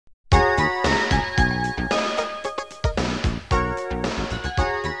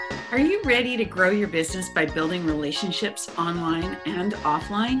Are you ready to grow your business by building relationships online and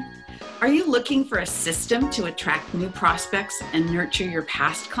offline? Are you looking for a system to attract new prospects and nurture your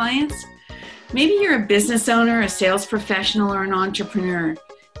past clients? Maybe you're a business owner, a sales professional, or an entrepreneur.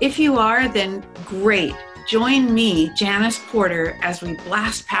 If you are, then great. Join me, Janice Porter, as we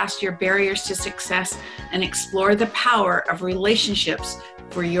blast past your barriers to success and explore the power of relationships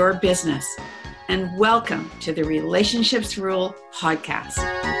for your business. And welcome to the Relationships Rule podcast.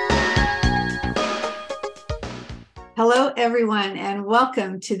 Hello, everyone, and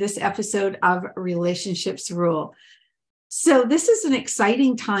welcome to this episode of Relationships Rule. So this is an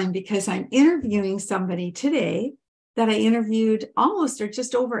exciting time because I'm interviewing somebody today that I interviewed almost or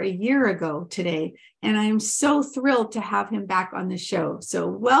just over a year ago today. And I'm so thrilled to have him back on the show. So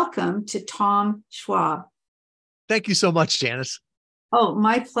welcome to Tom Schwab. Thank you so much, Janice. Oh,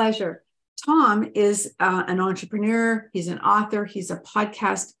 my pleasure. Tom is an entrepreneur. He's an author. He's a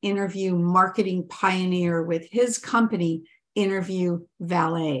podcast interview marketing pioneer with his company, Interview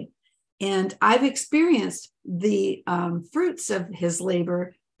Valet. And I've experienced the fruits of his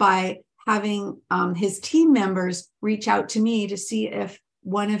labor by having his team members reach out to me to see if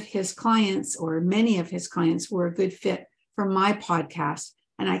one of his clients or many of his clients were a good fit for my podcast.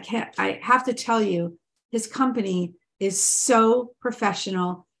 And I have to tell you, his company is so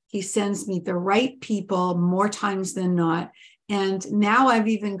professional. He sends me the right people more times than not. And now I've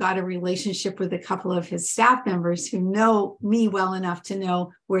even got a relationship with a couple of his staff members who know me well enough to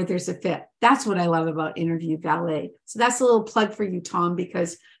know where there's a fit. That's what I love about Interview Valet. So that's a little plug for you, Tom,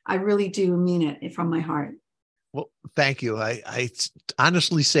 because I really do mean it from my heart. Well, thank you. I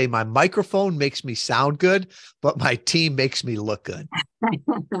honestly say my microphone makes me sound good, but my team makes me look good.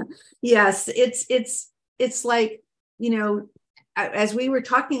 Yes, it's like, you know, as we were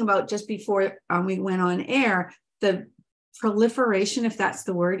talking about just before we went on air, the proliferation, if that's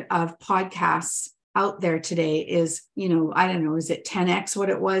the word, of podcasts out there today is, you know, I don't know, is it 10x what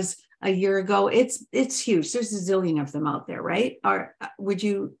it was a year ago? It's huge. There's a zillion of them out there, right? Or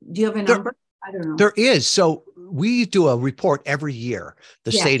do you have a number? I don't know. There is. So we do a report every year,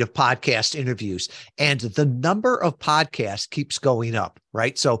 the Yeah. state of podcast interviews, and the number of podcasts keeps going up,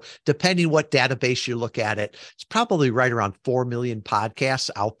 right? So depending what database you look at it's probably right around 4 million podcasts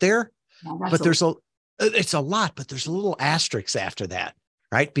out there, but it's a lot, but there's a little asterisk after that,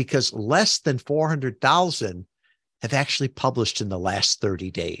 right? Because less than 400,000 have actually published in the last 30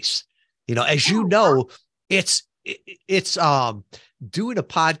 days. You know, as you know, it's doing a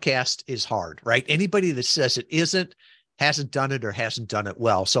podcast is hard, right? Anybody that says it isn't, hasn't done it or hasn't done it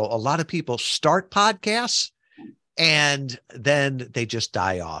well. So a lot of people start podcasts and then they just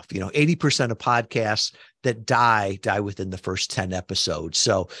die off. You know, 80% of podcasts that die within the first 10 episodes.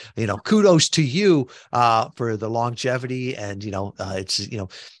 So, you know, kudos to you for the longevity. And, you know, it's, you know,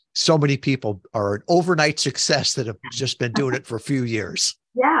 so many people are an overnight success that have just been doing it for a few years.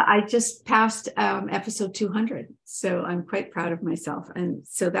 Yeah, I just passed episode 200. So I'm quite proud of myself. And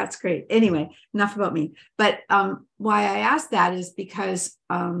so that's great. Anyway, enough about me. But why I asked that is because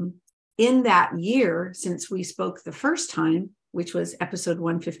in that year, since we spoke the first time, which was episode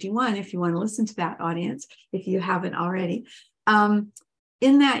 151, if you want to listen to that, audience, if you haven't already,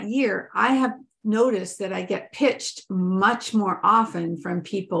 in that year, I have noticed that I get pitched much more often from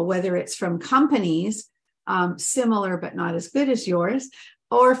people, whether it's from companies, similar but not as good as yours,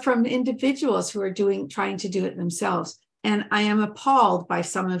 or from individuals who are trying to do it themselves. And I am appalled by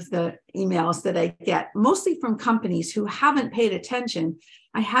some of the emails that I get, mostly from companies who haven't paid attention.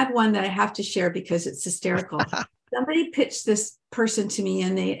 I had one that I have to share because it's hysterical. Somebody pitched this person to me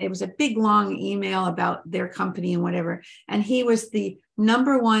and it was a big, long email about their company and whatever. And he was the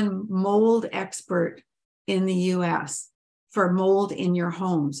 #1 mold expert in the US for mold in your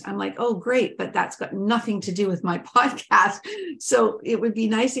homes. I'm like, oh, great, but that's got nothing to do with my podcast. So it would be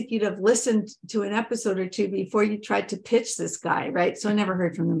nice if you'd have listened to an episode or two before you tried to pitch this guy, right? So I never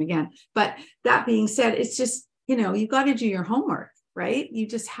heard from them again. But that being said, it's just, you know, you got to do your homework, right? You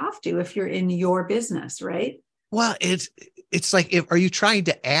just have to if you're in your business, right? Well, it's like, are you trying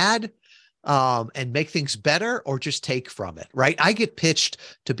to add and make things better or just take from it, right? I get pitched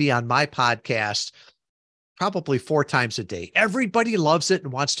to be on my podcast probably 4 times a day. Everybody loves it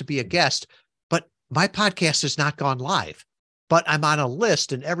and wants to be a guest, but my podcast has not gone live, but I'm on a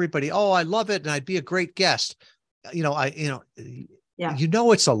list and everybody, oh, I love it. And I'd be a great guest. You know,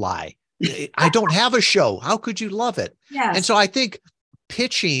 it's a lie. I don't have a show. How could you love it? Yes. And so I think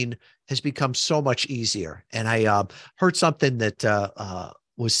pitching has become so much easier. And I heard something that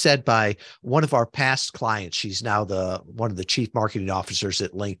was said by one of our past clients. She's now one of the chief marketing officers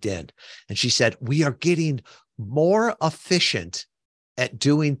at LinkedIn. And she said, we are getting more efficient at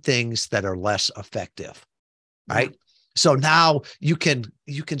doing things that are less effective, right? Yeah. So now you can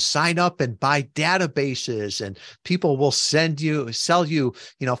sign up and buy databases, and people will sell you,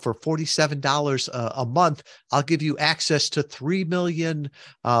 for $47 a month. I'll give you access to 3 million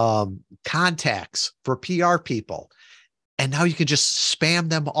contacts for PR people. And now you can just spam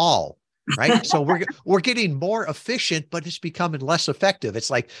them all. Right. So we're getting more efficient, but it's becoming less effective. It's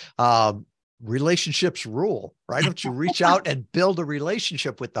like relationships rule, right? Don't you reach out and build a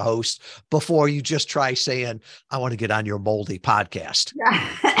relationship with the host before you just try saying, I want to get on your moldy podcast.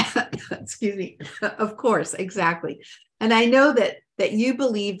 Yeah. Excuse me. Of course, exactly. And I know that you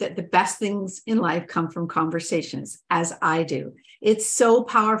believe that the best things in life come from conversations, as I do. It's so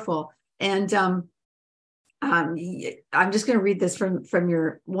powerful. And I'm just going to read this from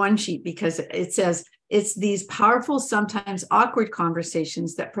your one sheet, because it says, it's these powerful, sometimes awkward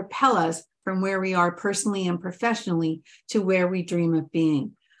conversations that propel us from where we are personally and professionally to where we dream of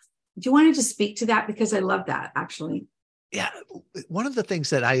being. Do you want to just speak to that? Because I love that, actually. Yeah. One of the things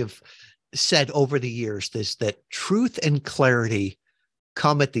that I have said over the years is that truth and clarity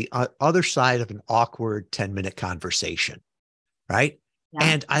come at the other side of an awkward 10-minute conversation, right? Yeah.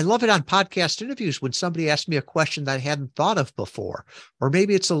 And I love it on podcast interviews when somebody asks me a question that I hadn't thought of before, or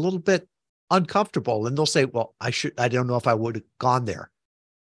maybe it's a little bit uncomfortable and they'll say, well, I don't know if I would have gone there.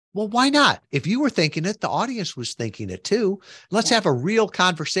 Well, why not? If you were thinking it, the audience was thinking it too. Let's have a real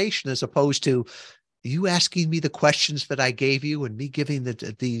conversation, as opposed to you asking me the questions that I gave you and me giving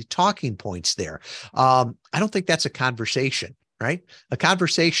the talking points there. I don't think that's a conversation, right? A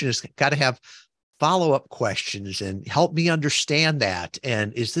conversation has got to have follow-up questions and help me understand that.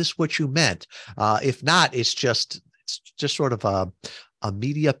 And is this what you meant? If not, it's just sort of a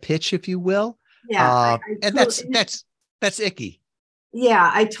media pitch, if you will. Yeah. And that's icky.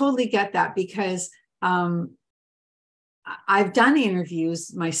 Yeah, I totally get that, because I've done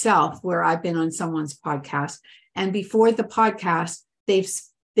interviews myself where I've been on someone's podcast, and before the podcast,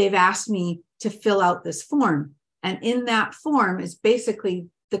 they've asked me to fill out this form. And in that form is basically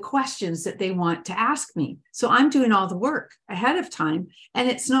the questions that they want to ask me. So I'm doing all the work ahead of time, and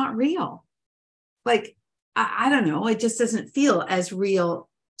it's not real. Like, I don't know, it just doesn't feel as real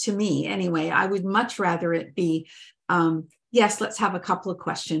to me anyway. I would much rather it be, yes, let's have a couple of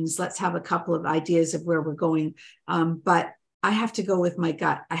questions. Let's have a couple of ideas of where we're going. But I have to go with my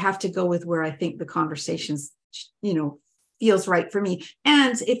gut. I have to go with where I think the conversations, feels right for me.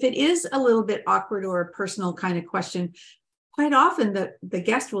 And if it is a little bit awkward or a personal kind of question, quite often the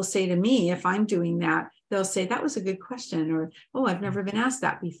guest will say to me, if I'm doing that, they'll say, that was a good question, or, oh, I've never been asked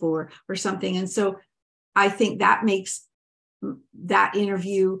that before, or something. And so I think that makes that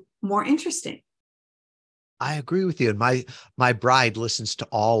interview more interesting. I agree with you. And my bride listens to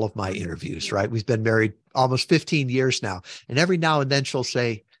all of my interviews, right? We've been married almost 15 years now. And every now and then she'll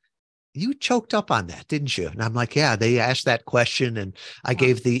say, you choked up on that, didn't you? And I'm like, yeah, they asked that question. And I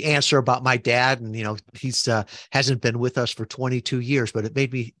gave the answer about my dad. And, he's hasn't been with us for 22 years, but it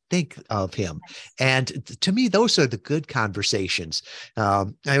made me think of him. And to me, those are the good conversations. I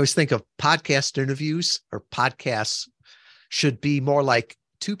always think of podcast interviews, or podcasts should be more like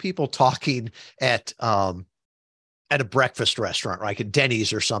two people talking at a breakfast restaurant, like at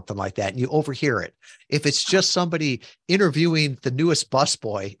Denny's or something like that, and you overhear it. If it's just somebody interviewing the newest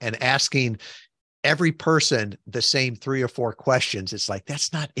busboy and asking every person the same 3 or 4 questions, it's like,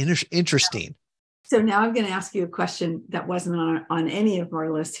 that's not interesting. So now I'm going to ask you a question that wasn't on any of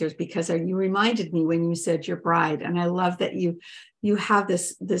our lists here, because you reminded me when you said your bride. And I love that you have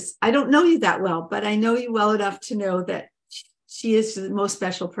this, I don't know you that well, but I know you well enough to know that she is the most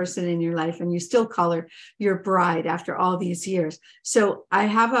special person in your life, and you still call her your bride after all these years. So I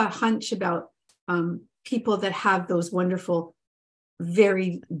have a hunch about people that have those wonderful,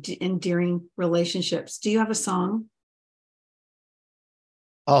 very endearing relationships. Do you have a song?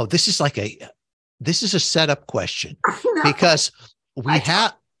 Oh, this is a setup question, because we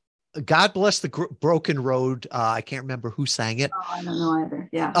have, God Bless the Broken Road. I can't remember who sang it. Oh, I don't know either.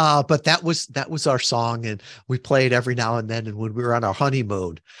 Yeah. But that was our song, and we play it every now and then. And when we were on our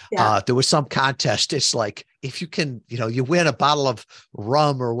honeymoon, there was some contest. It's like, if you can, you win a bottle of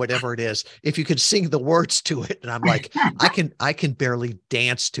rum or whatever it is, if you can sing the words to it. And I'm like, I can barely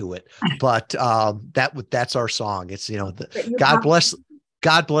dance to it, but that's our song. It's,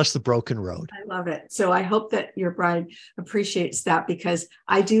 God bless the broken road. I love it. So I hope that your bride appreciates that, because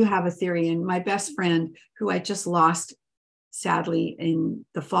I do have a theory. And my best friend, who I just lost sadly in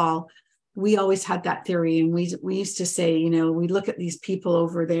the fall, we always had that theory. And we used to say, we look at these people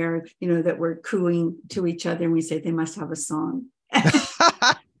over there, that we're cooing to each other, and we say they must have a song.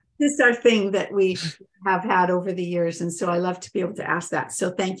 this is our thing that we have had over the years. And so I love to be able to ask that.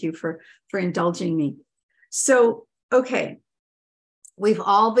 So thank you for indulging me. So, okay. We've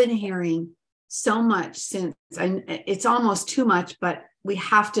all been hearing so much since, and it's almost too much, but we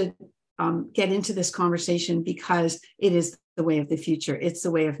have to get into this conversation because it is the way of the future. It's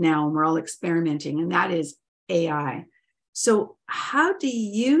the way of now, and we're all experimenting, and that is AI. So how do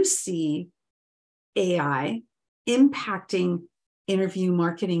you see AI impacting interview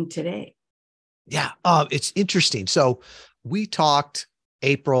marketing today? Yeah, it's interesting. So we talked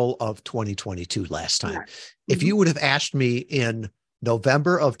April of 2022 last time. Yeah. If you would have asked me in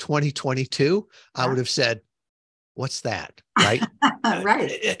November of 2022, I would have said, what's that? Right.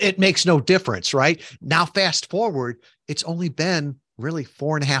 Right. It makes no difference. Right now, fast forward, it's only been really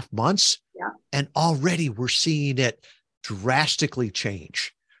 4.5 months. Yeah. And already we're seeing it drastically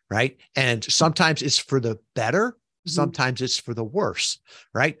change. Right. And sometimes it's for the better. Sometimes it's for the worse.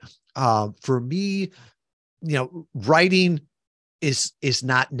 Right. For me, writing is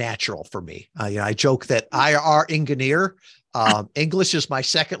not natural for me. I joke that RR engineer, English is my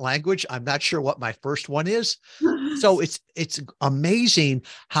second language. I'm not sure what my first one is. So it's amazing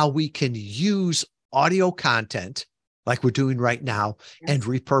how we can use audio content like we're doing right now and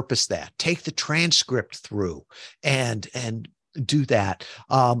repurpose that, take the transcript through and do that.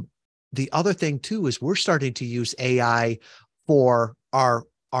 The other thing too, is we're starting to use AI for our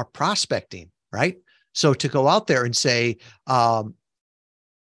prospecting, right? So to go out there and say,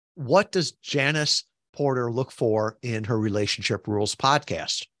 what does Janice Porter look for in her Relationship Rules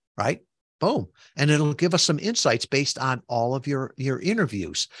podcast, right? Boom. And it'll give us some insights based on all of your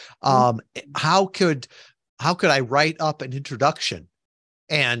interviews. How could I write up an introduction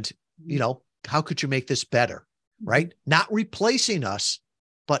and, how could you make this better, right? Not replacing us,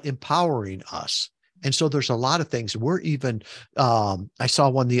 but empowering us. And so there's a lot of things. We're even, I saw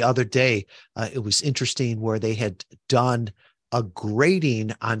one the other day. It was interesting where they had done a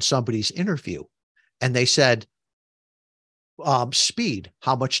grading on somebody's interview. And they said, speed,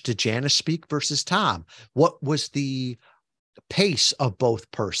 how much did Janice speak versus Tom? What was the pace of both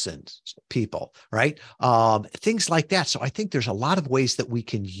people, right? Things like that. So I think there's a lot of ways that we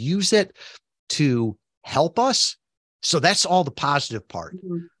can use it to help us. So that's all the positive part.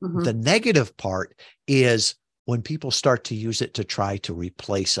 The negative part is when people start to use it to try to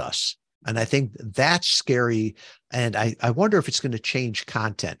replace us. And I think that's scary. And I wonder if it's going to change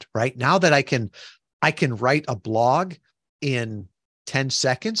content, right? Now that I can write a blog in 10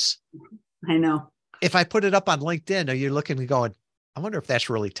 seconds. I know. If I put it up on LinkedIn, are you looking and going, I wonder if that's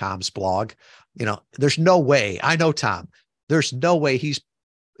really Tom's blog? There's no way. I know Tom. There's no way he's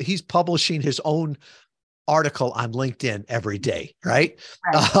publishing his own article on LinkedIn every day, right?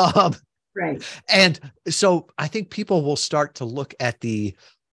 Right. And so I think people will start to look at the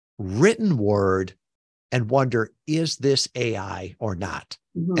written word and wonder, is this AI or not?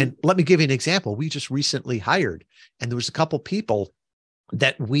 And let me give you an example. We just recently hired, and there was a couple people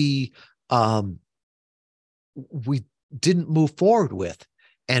that we didn't move forward with.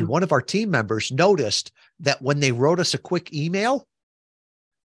 And one of our team members noticed that when they wrote us a quick email,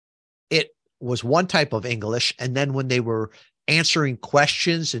 it was one type of English. And then when they were answering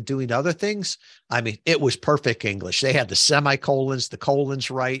questions and doing other things, I mean, it was perfect English. They had the semicolons, the colons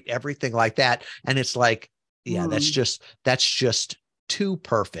right, everything like that. And it's like, yeah, that's just too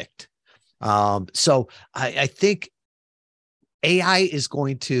perfect. So I think AI is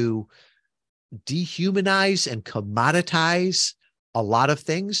going to dehumanize and commoditize a lot of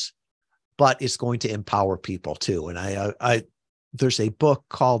things, but it's going to empower people too. And there's a book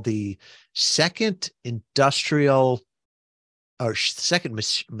called The Second Industrial or Second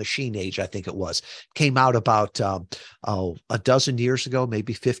Machine Age, I think it was, came out about a dozen years ago,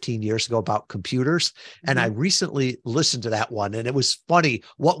 maybe 15 years ago, about computers. And I recently listened to that one, and it was funny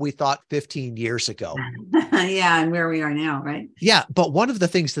what we thought 15 years ago. Yeah, and where we are now, right? Yeah, but one of the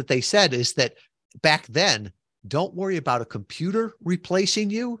things that they said is that back then, don't worry about a computer replacing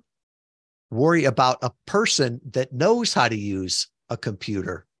you. Worry about a person that knows how to use a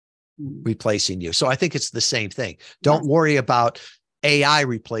computer replacing you. So I think it's the same thing. Don't worry about AI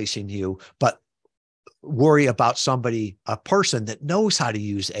replacing you, but worry about a person that knows how to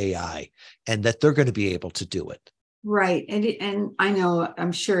use AI and that they're going to be able to do it. Right. And I know,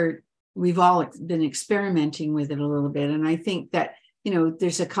 I'm sure we've all been experimenting with it a little bit. And I think that,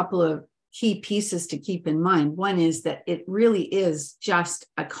 there's a couple of key pieces to keep in mind. One is that it really is just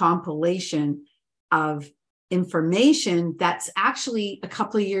a compilation of information that's actually a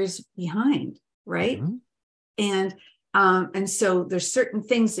couple of years behind, right? And so there's certain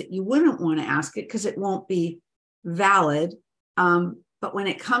things that you wouldn't want to ask it because it won't be valid. But when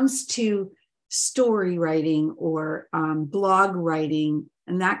it comes to story writing or blog writing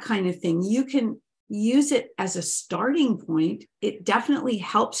and that kind of thing, you can use it as a starting point. It definitely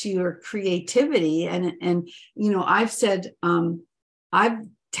helps your creativity. And I've said, I've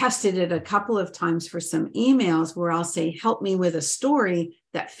tested it a couple of times for some emails where I'll say, help me with a story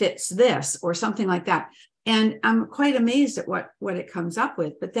that fits this or something like that. And I'm quite amazed at what it comes up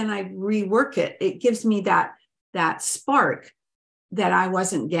with. But then I rework it. It gives me that spark that I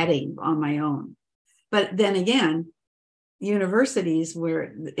wasn't getting on my own. But then again, universities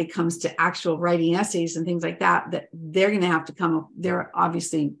where it comes to actual writing essays and things like that, that they're going to have to come up. They're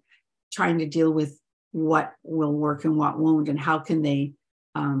obviously trying to deal with what will work and what won't, and how can they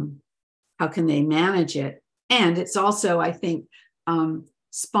manage it. And it's also, I think,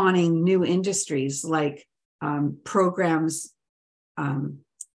 spawning new industries like programs,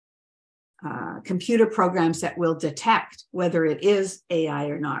 computer programs that will detect whether it is AI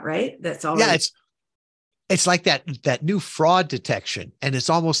or not, right? That's all. Yeah, it's like that new fraud detection. And it's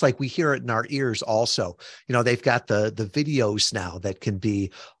almost like we hear it in our ears also. They've got the videos now that can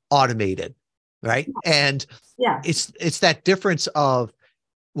be automated, right? And yeah, it's that difference of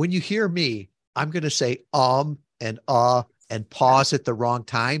when you hear me, I'm going to say and pause at the wrong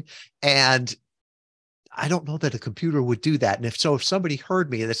time. And I don't know that a computer would do that. And if somebody heard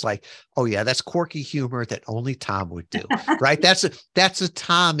me, and it's like, oh yeah, that's quirky humor that only Tom would do, right? That's a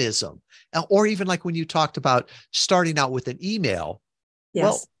Tomism. Or even like when you talked about starting out with an email, yes.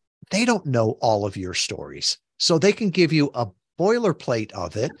 Well, they don't know all of your stories. So they can give you a boilerplate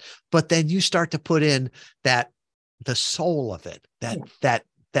of it, but then you start to put in the soul of it,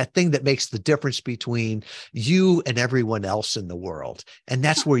 that thing that makes the difference between you and everyone else in the world. And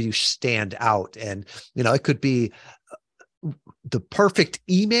that's where you stand out. And, it could be the perfect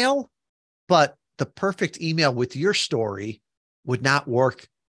email, but the perfect email with your story would not work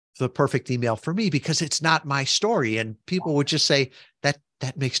the perfect email for me because it's not my story. And people would just say that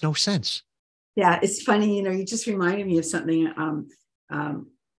makes no sense. Yeah. It's funny, you just reminded me of something,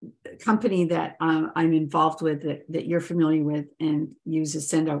 company that I'm involved with that you're familiar with and uses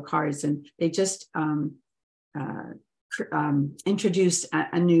send out cards. And they just introduced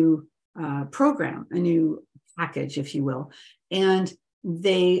a new program, a new package, if you will. And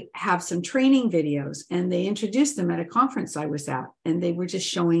they have some training videos, and they introduced them at a conference I was at, and they were just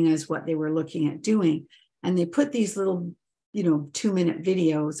showing us what they were looking at doing. And they put these little, 2-minute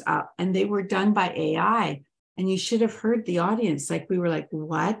videos up, and they were done by AI. And you should have heard the audience. Like, we were like,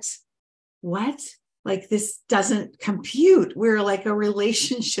 what? Like, this doesn't compute. We're like a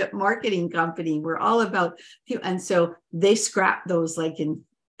relationship marketing company. We're all about you. And so they scrapped those like in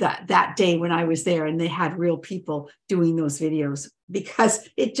that day when I was there, and they had real people doing those videos because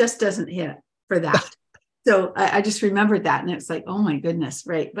it just doesn't hit for that. So I just remembered that, and it's like, oh my goodness,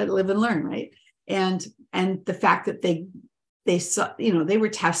 right? But live and learn, right? And the fact that they saw, they were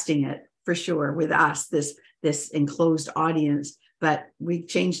testing it for sure with us, this enclosed audience, but we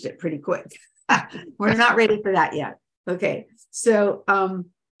changed it pretty quick. We're not ready for that yet. Okay, so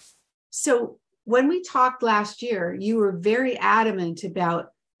when we talked last year, you were very adamant about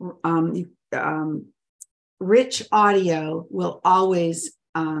rich audio will always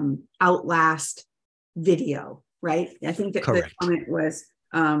outlast video, right? I think that the comment was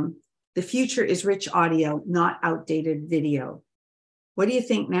the future is rich audio, not outdated video. What do you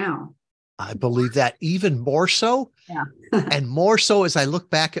think now? I believe that even more so. Yeah. And more so as I look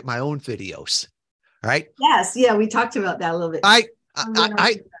back at my own videos. Right. Yes. Yeah. We talked about that a little bit. I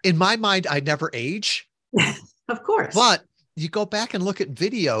in my mind, I never age. Of course. But you go back and look at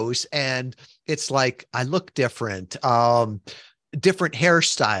videos and it's like, I look different, different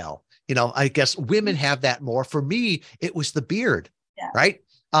hairstyle. I guess women have that more. For me, it was the beard, right?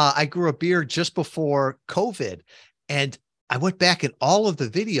 I grew a beard just before COVID, and I went back and all of the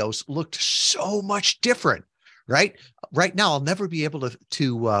videos looked so much different, right? Right now, I'll never be able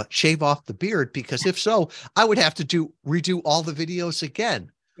to shave off the beard, because if so, I would have to redo all the videos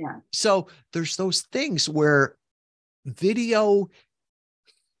again. Yeah. So there's those things where video,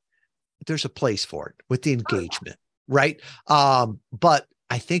 there's a place for it with the engagement, right? But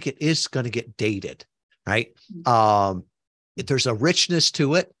I think it is going to get dated, right? There's a richness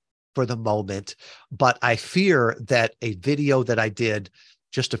to it for the moment, but I fear that a video that I did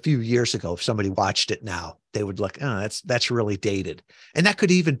just a few years ago, if somebody watched it now, they would look, oh, that's really dated. And that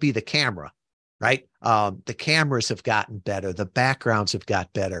could even be the camera, right? The cameras have gotten better. The backgrounds have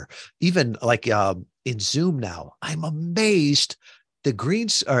got better. Even like in Zoom now, I'm amazed the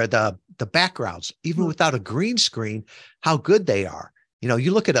greens or the backgrounds, even without a green screen, how good they are.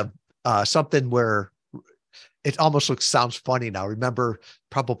 You look at something where it almost sounds funny now. Remember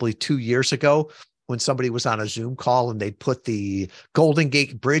probably 2 years ago when somebody was on a Zoom call and they'd put the Golden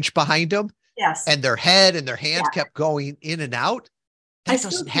Gate Bridge behind them Yes. and their head and their hand Yeah. kept going in and out? I That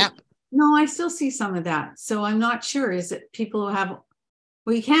still doesn't see- happen. No, I still see some of that. So I'm not sure. Is it people who have,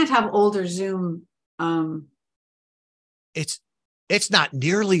 well, you can't have older Zoom. It's not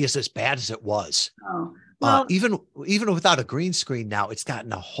nearly as bad as it was. Oh, well, Even without a green screen now, it's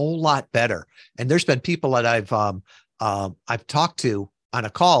gotten a whole lot better. And there's been people that I've talked to on a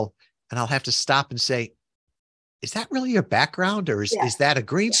call, and I'll have to stop and say, "Is that really your background, or is that a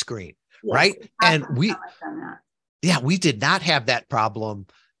green screen?" yes, Right? And I've done that. we did not have that problem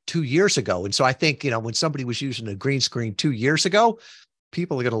 2 years ago. And so I think, when somebody was using a green screen 2 years ago,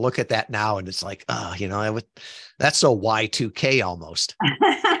 people are going to look at that now and it's like, that's so Y2K almost.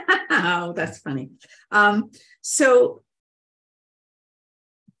 Oh, that's funny. So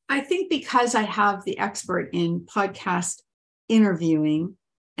I think because I have the expert in podcast interviewing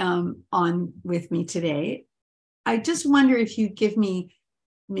on with me today, I just wonder if you give me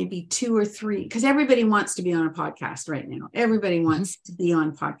maybe 2 or 3, because everybody wants to be on a podcast right now. Everybody wants to be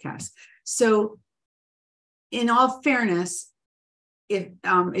on podcasts. So in all fairness,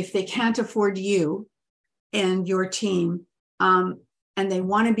 if they can't afford you and your team, and they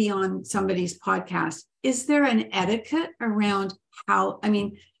want to be on somebody's podcast, is there an etiquette around how,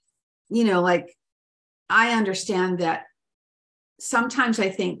 like, I understand that sometimes I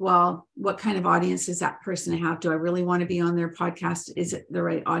think, well, what kind of audience does that person have? Do I really want to be on their podcast? Is it the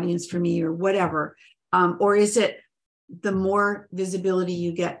right audience for me or whatever? Or is it the more visibility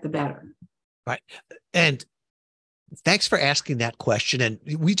you get, the better? Right. And thanks for asking that question. And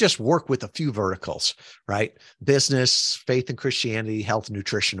we just work with a few verticals, right? Business, faith and Christianity, health,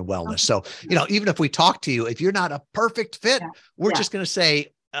 nutrition, and wellness. So, even if we talk to you, if you're not a perfect fit, we're just going to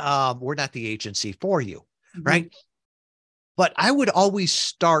say, we're not the agency for you, right? But I would always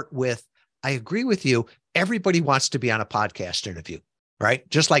start with, I agree with you. Everybody wants to be on a podcast interview, right?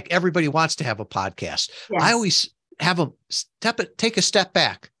 Just like everybody wants to have a podcast. Yes. I always have them take a step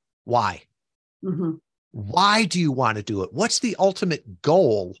back. Why? Why do you want to do it? What's the ultimate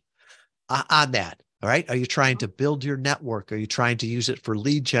goal on that? All right. Are you trying to build your network? Are you trying to use it for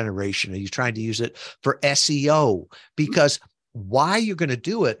lead generation? Are you trying to use it for SEO? Because why you're going to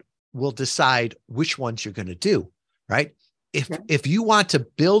do it will decide which ones you're going to do, right? If you want to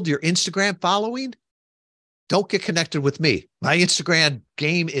build your Instagram following, don't get connected with me. My Instagram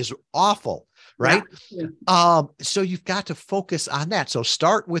game is awful, right? So you've got to focus on that. So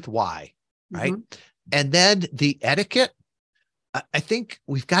start with why, right? And then the etiquette, I think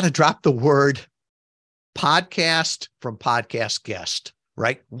we've got to drop the word podcast from podcast guest,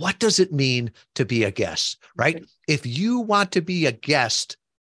 right? What does it mean to be a guest, right? If you want to be a guest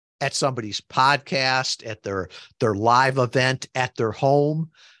at somebody's podcast, at their live event, at their home,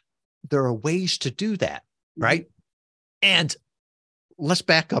 there are ways to do that, right? And let's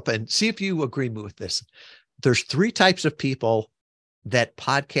back up and see if you agree with this. There's 3 types of people that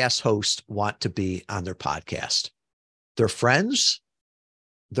podcast hosts want to be on their podcast. Their friends,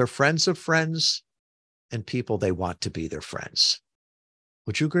 their friends of friends, and people they want to be their friends.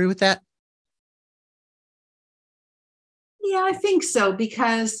 Would you agree with that? Yeah, I think so,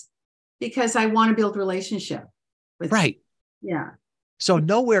 because I want to build relationship with right. Yeah. So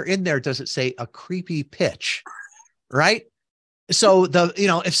nowhere in there does it say a creepy pitch, right? So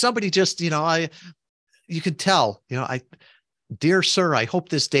if somebody just, you could tell, dear sir, I hope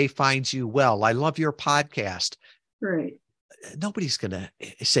this day finds you well. I love your podcast. Right. Nobody's going to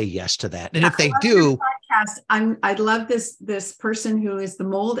say yes to that. And if they do, I'd love this person who is the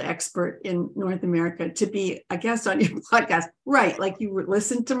mold expert in North America to be a guest on your podcast. Right. Like you would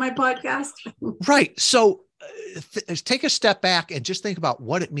listen to my podcast. Right. So take a step back and just think about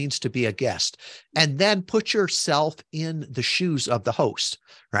what it means to be a guest, and then put yourself in the shoes of the host.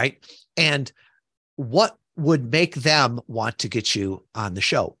 Right. And what would make them want to get you on the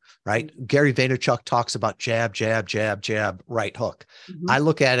show, right? Gary Vaynerchuk talks about jab, jab, jab, jab, right hook. I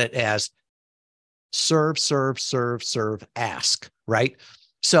look at it as serve, serve, serve, serve, ask, right?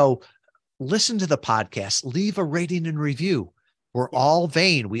 So listen to the podcast, leave a rating and review. We're all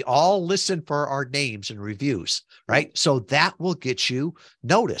vain. We all listen for our names and reviews, right? So that will get you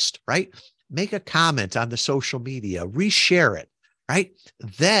noticed, right? Make a comment on the social media, reshare it. Right.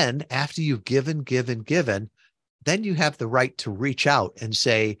 Then after you've given, then you have the right to reach out and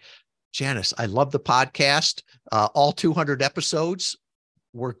say, Janice, I love the podcast. All 200 episodes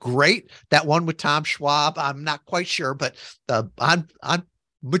were great. That one with Tom Schwab, I'm not quite sure, but on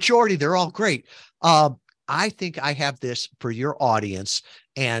majority, they're all great. I think I have this for your audience,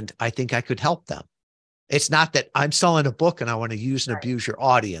 and I think I could help them. It's not that I'm selling a book and I want to use and abuse your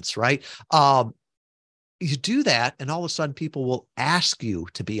audience, right? You do that, and all of a sudden people will ask you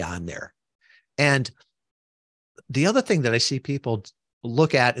to be on there. And the other thing that I see people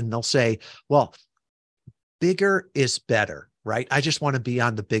look at, and they'll say, well, bigger is better, right? I just want to be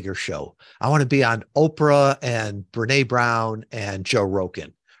on the bigger show. I want to be on Oprah and Brene Brown and Joe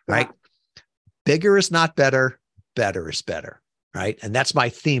Rogan, right? Yeah. Bigger is not better. Better is better, right? And that's my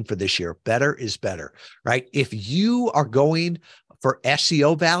theme for this year. Better is better, right? If you are going for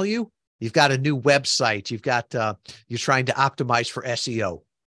SEO value, you've got a new website, you've got, you're trying to optimize for SEO.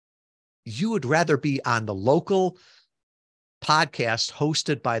 You would rather be on the local podcast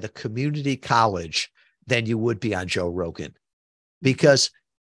hosted by the community college than you would be on Joe Rogan, because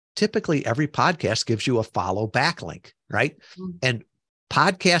typically every podcast gives you a follow backlink, right? Mm-hmm. And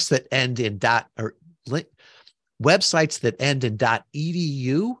podcasts that end in websites that end in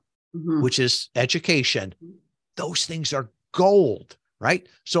 .edu, mm-hmm. which is education, those things are gold, right?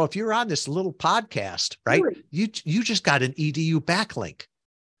 So if you're on this little podcast, right, really? you just got an edu backlink,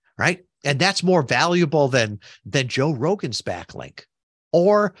 right? And that's more valuable than Joe Rogan's backlink.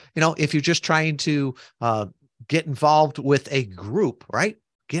 Or, if you're just trying to get involved with a group, right,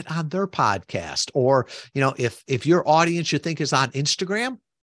 get on their podcast. Or, if your audience you think is on Instagram,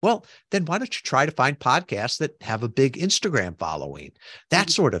 well, then why don't you try to find podcasts that have a big Instagram following, that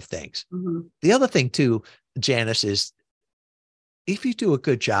mm-hmm. sort of things. Mm-hmm. The other thing too, Janice, is if you do a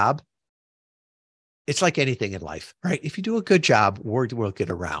good job, it's like anything in life, right? If you do a good job, word will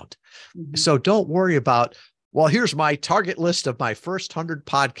get around. Mm-hmm. So don't worry about, well, here's my target list of my first 100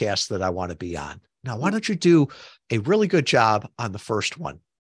 podcasts that I want to be on. Now, why don't you do a really good job on the first one?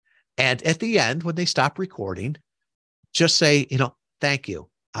 And at the end, when they stop recording, just say, thank you.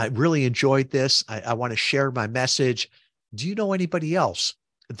 I really enjoyed this. I want to share my message. Do you know anybody else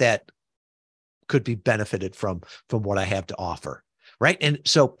that could be benefited from what I have to offer? Right. And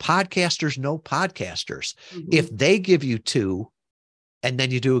so podcasters know podcasters. Mm-hmm. If they give you 2 and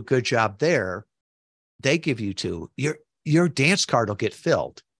then you do a good job there, they give you 2, your dance card will get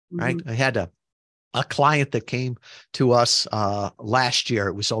filled. Mm-hmm. Right. I had a client that came to us last year.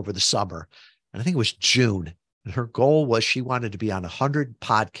 It was over the summer, and I think it was June. And her goal was she wanted to be on 100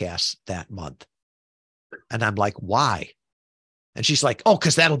 podcasts that month. And I'm like, why? And she's like, oh,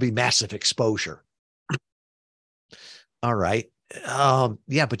 because that'll be massive exposure. All right.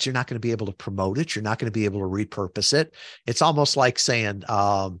 Yeah, but you're not going to be able to promote it. You're not going to be able to repurpose it. It's almost like saying,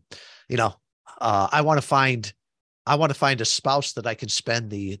 I want to find a spouse that I can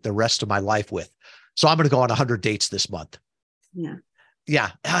spend the rest of my life with. So I'm going to go on 100 dates this month. Yeah.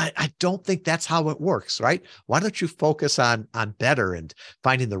 Yeah. I don't think that's how it works, right? Why don't you focus on better and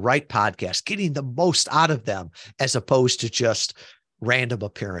finding the right podcast, getting the most out of them, as opposed to just random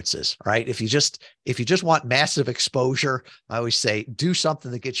appearances, right? If you just want massive exposure, I always say, do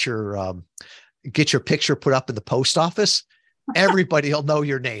something that gets your picture put up in the post office. Everybody will know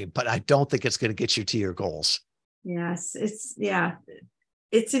your name, but I don't think it's going to get you to your goals. Yes.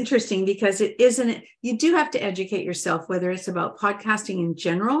 It's interesting because you do have to educate yourself, whether it's about podcasting in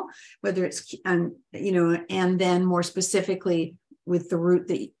general, whether it's, and then more specifically with the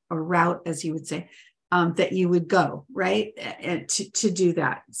route, as you would say, that you would go, right, and to do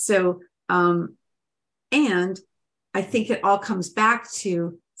that. So, and I think it all comes back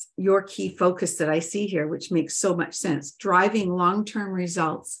to your key focus that I see here, which makes so much sense: driving long-term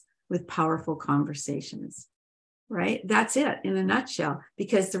results with powerful conversations, right? That's it in a nutshell,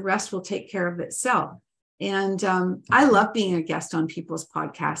 because the rest will take care of itself. And I love being a guest on people's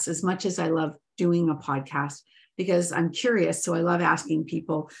podcasts as much as I love doing a podcast, because I'm curious. So I love asking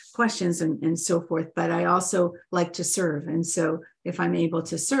people questions and so forth, but I also like to serve. And so if I'm able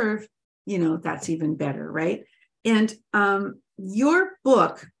to serve, that's even better, right? And your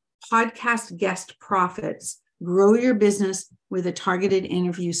book, Podcast Guest Profits, Grow Your Business with a Targeted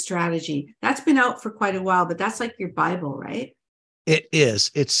Interview Strategy, that's been out for quite a while, but that's like your Bible, right? It is.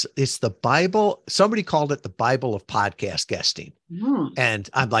 It's the Bible. Somebody called it the Bible of podcast guesting. Mm. And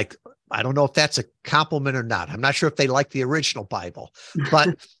I'm like, I don't know if that's a compliment or not. I'm not sure if they like the original Bible,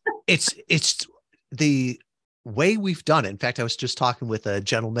 but it's the way we've done it. In fact, I was just talking with a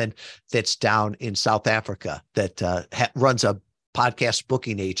gentleman that's down in South Africa that runs a podcast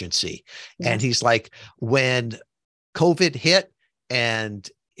booking agency. Yeah. And he's like, when COVID hit and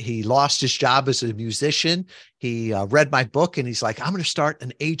he lost his job as a musician, he read my book and he's like, I'm going to start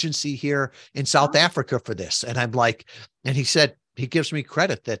an agency here in South Africa for this. And I'm like, and he said, he gives me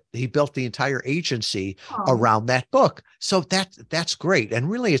credit that he built the entire agency around that book. So that's great. And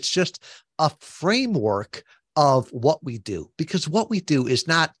really, it's just a framework of what we do, because what we do is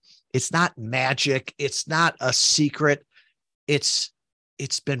not It's not magic. It's not a secret. It's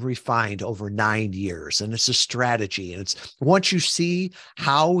been refined over 9 years, and it's a strategy. And it's once you see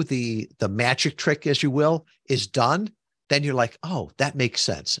how the magic trick, as you will, is done, then you're like, oh, that makes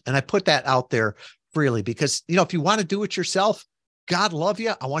sense. And I put that out there freely because, if you want to do it yourself, God love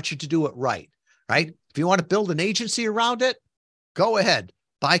you. I want you to do it right. Right. If you want to build an agency around it, go ahead,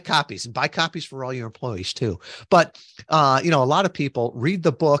 buy copies, and buy copies for all your employees too. But, a lot of people read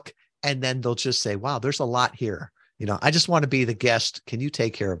the book and then they'll just say, wow, there's a lot here. I just want to be the guest. Can you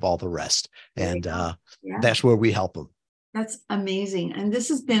take care of all the rest? And that's where we help them. That's amazing. And this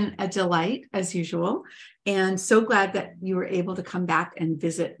has been a delight as usual. And so glad that you were able to come back and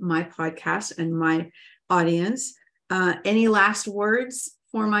visit my podcast and my audience. Any last words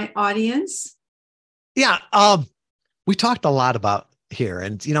for my audience? Yeah. We talked a lot about here.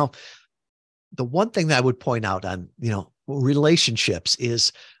 And, the one thing that I would point out on, relationships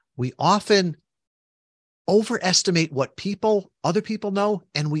is we often overestimate what other people know,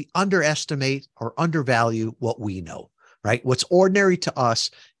 and we underestimate or undervalue what we know, right? What's ordinary to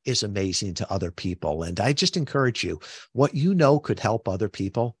us is amazing to other people. And I just encourage you, what you know could help other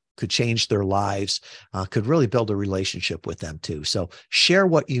people, could change their lives, could really build a relationship with them too. So share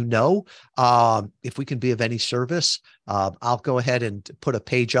what you know. If we can be of any service, I'll go ahead and put a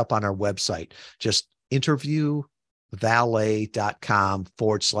page up on our website, just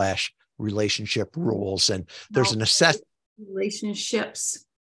interviewvalet.com/relationship rules. And there's an relationships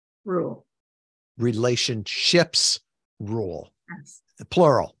rule. Relationships rule. Yes.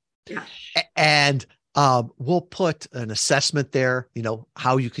 Plural. Yeah. And we'll put an assessment there,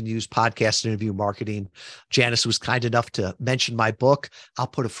 how you can use podcast interview marketing. Janice was kind enough to mention my book. I'll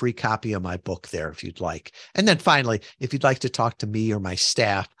put a free copy of my book there if you'd like. And then finally, if you'd like to talk to me or my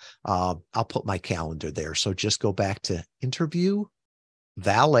staff, I'll put my calendar there. So just go back to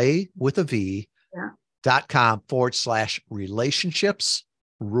interviewvalet.com/relationships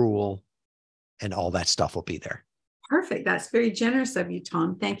rule, and all that stuff will be there. Perfect. That's very generous of you,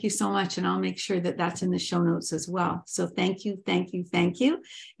 Tom. Thank you so much. And I'll make sure that that's in the show notes as well. So thank you, thank you, thank you.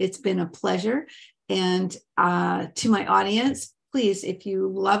 It's been a pleasure. And to my audience, please, if you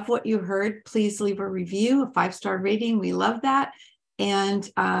love what you heard, please leave a review, a 5-star rating. We love that.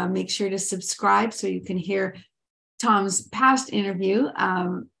 And make sure to subscribe so you can hear Tom's past interview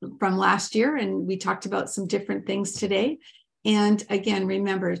from last year. And we talked about some different things today. And again,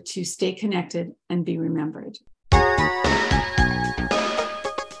 remember to stay connected and be remembered.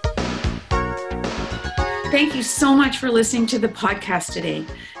 Thank you so much for listening to the podcast today.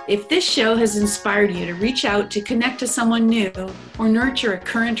 If this show has inspired you to reach out to connect to someone new or nurture a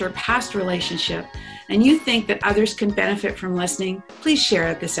current or past relationship, and you think that others can benefit from listening, please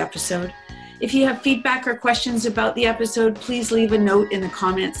share this episode. If you have feedback or questions about the episode, please leave a note in the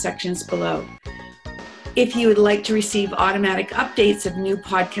comment sections below. If you would like to receive automatic updates of new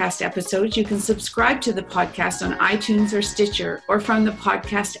podcast episodes, you can subscribe to the podcast on iTunes or Stitcher, or from the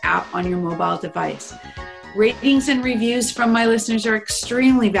podcast app on your mobile device. Ratings and reviews from my listeners are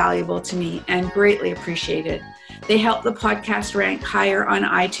extremely valuable to me and greatly appreciated. They help the podcast rank higher on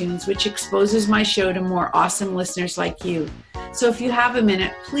iTunes, which exposes my show to more awesome listeners like you. So if you have a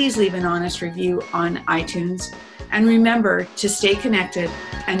minute, please leave an honest review on iTunes. And remember to stay connected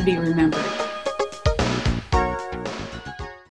and be remembered.